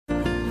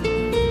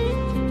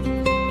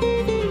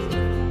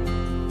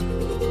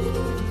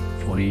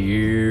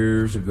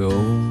years ago,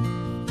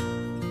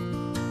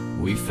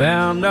 we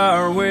found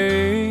our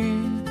way,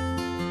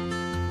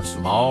 a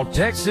small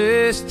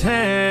Texas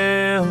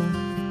town.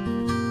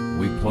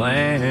 We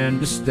planned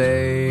to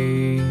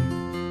stay,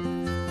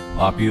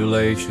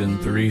 population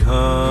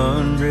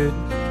 300,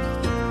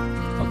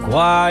 a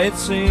quiet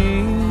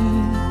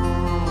scene.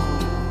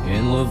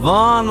 In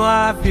Lavon,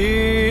 life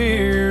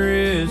here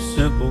is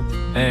simple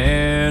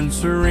and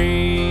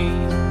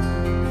serene.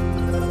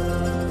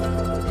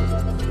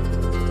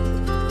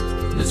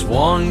 This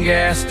one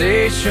gas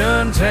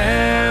station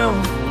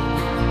town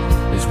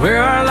is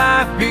where our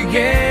life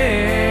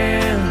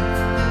began.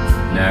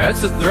 Now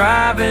it's a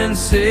thriving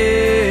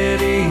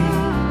city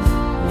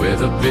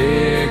with a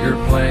bigger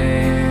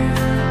plan.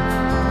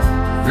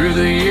 Through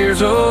the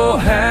years, oh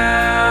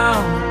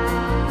how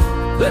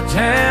the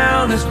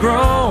town has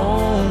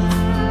grown.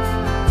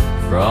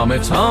 From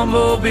its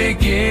humble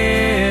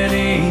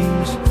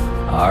beginnings,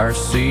 our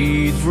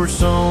seeds were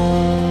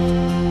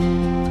sown.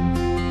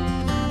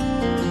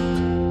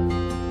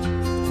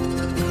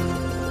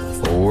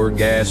 4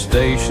 gas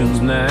stations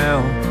now,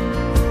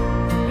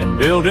 and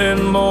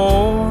building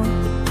more.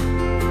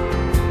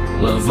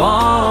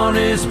 Lavon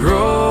is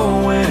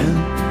growing,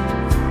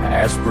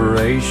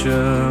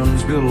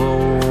 aspirations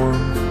galore.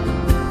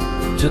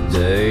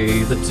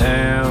 Today the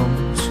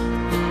town's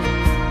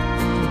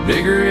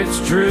bigger, it's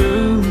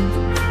true.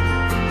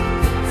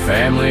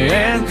 Family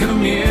and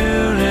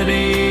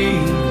community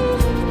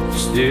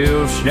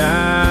still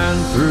shine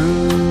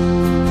through.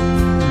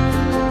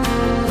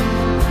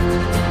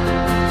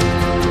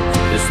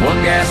 This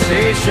one gas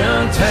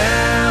station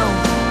town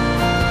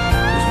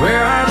is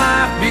where our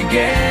life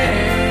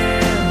began.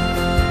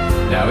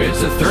 Now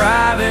it's a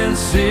thriving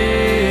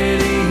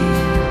city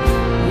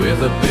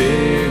with a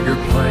bigger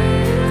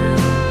plan.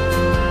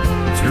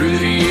 Through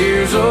the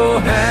years, oh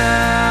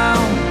how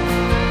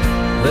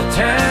the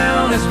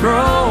town has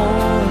grown.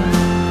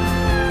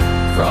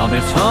 From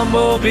its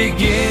humble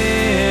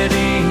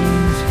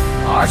beginnings,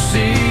 our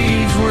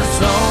seeds were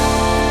sown.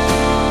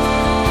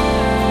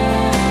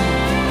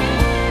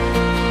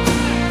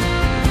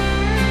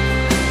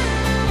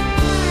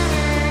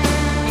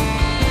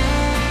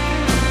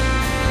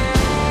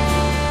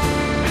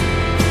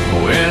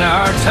 When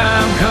our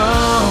time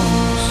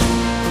comes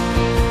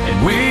and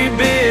we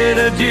bid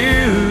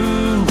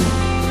adieu,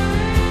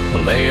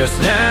 lay us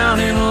down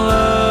in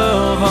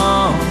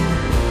Lavon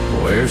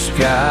where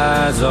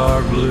skies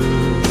are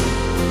blue.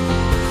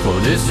 For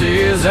this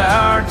is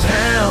our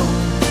town,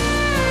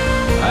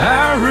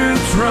 our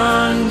roots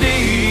run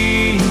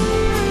deep.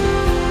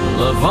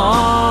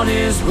 Lavon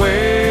is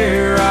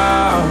where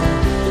our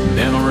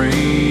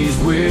memories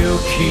will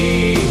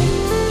keep.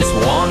 This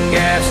one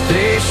gas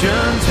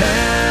station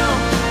town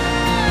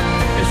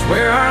is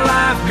where our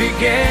life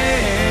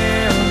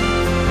began.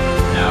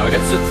 Now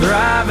it's a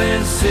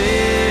thriving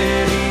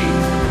city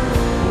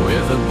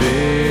with a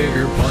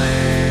bigger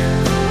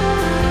plan.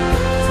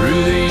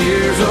 Through the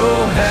years,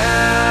 oh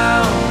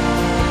how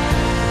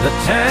the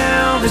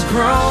town has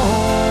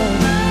grown.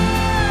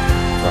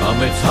 From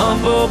its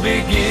humble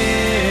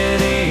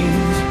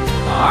beginnings,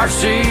 our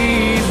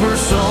seeds were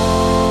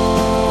sown.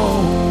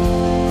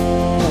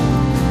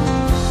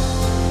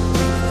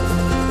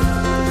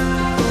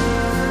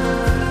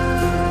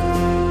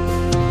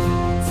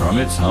 From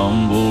its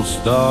humble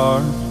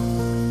start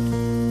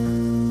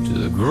to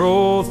the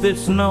growth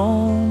it's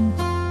known,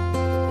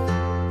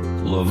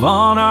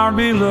 Lavon, our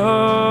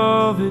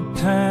beloved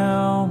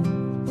town,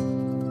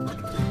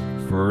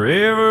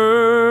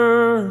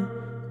 forever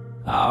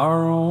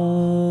our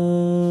own.